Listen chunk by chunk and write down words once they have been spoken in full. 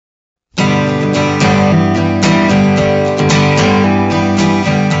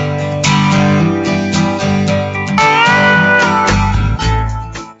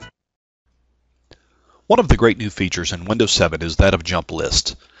One of the great new features in Windows 7 is that of Jump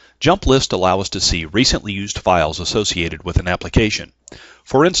List. Jump List allow us to see recently used files associated with an application.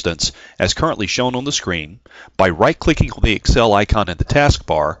 For instance, as currently shown on the screen, by right-clicking on the Excel icon in the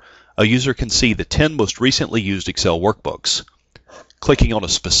taskbar, a user can see the 10 most recently used Excel workbooks. Clicking on a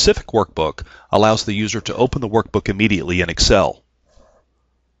specific workbook allows the user to open the workbook immediately in Excel.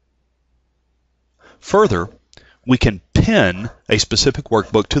 Further, we can pin a specific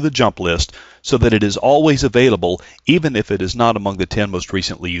workbook to the jump list so that it is always available even if it is not among the 10 most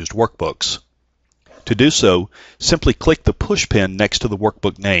recently used workbooks. To do so, simply click the push pin next to the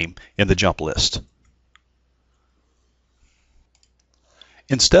workbook name in the jump list.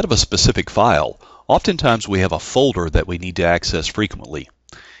 Instead of a specific file, oftentimes we have a folder that we need to access frequently.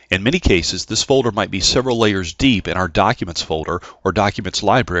 In many cases, this folder might be several layers deep in our Documents folder or Documents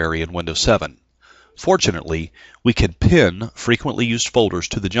library in Windows 7. Fortunately, we can pin frequently used folders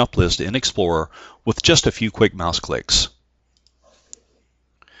to the jump list in Explorer with just a few quick mouse clicks.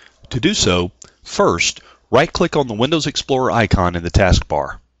 To do so, first, right-click on the Windows Explorer icon in the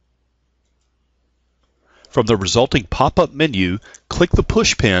taskbar. From the resulting pop-up menu, click the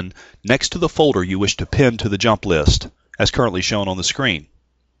push pin next to the folder you wish to pin to the jump list, as currently shown on the screen.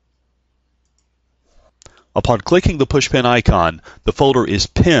 Upon clicking the pushpin icon, the folder is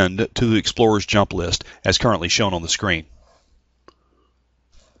pinned to the Explorer's jump list, as currently shown on the screen.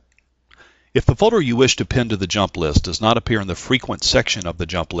 If the folder you wish to pin to the jump list does not appear in the Frequent section of the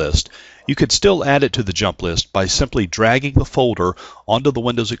jump list, you could still add it to the jump list by simply dragging the folder onto the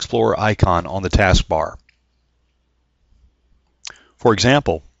Windows Explorer icon on the taskbar. For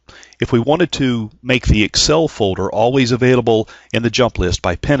example, if we wanted to make the Excel folder always available in the jump list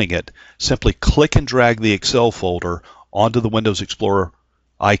by pinning it, simply click and drag the Excel folder onto the Windows Explorer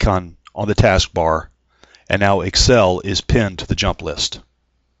icon on the taskbar, and now Excel is pinned to the jump list.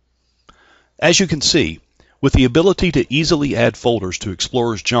 As you can see, with the ability to easily add folders to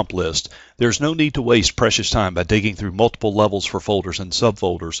Explorer's jump list, there's no need to waste precious time by digging through multiple levels for folders and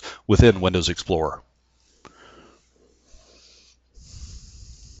subfolders within Windows Explorer.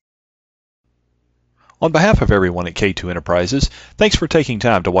 On behalf of everyone at K2 Enterprises, thanks for taking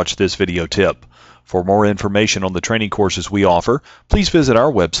time to watch this video tip. For more information on the training courses we offer, please visit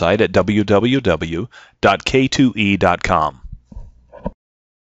our website at www.k2e.com.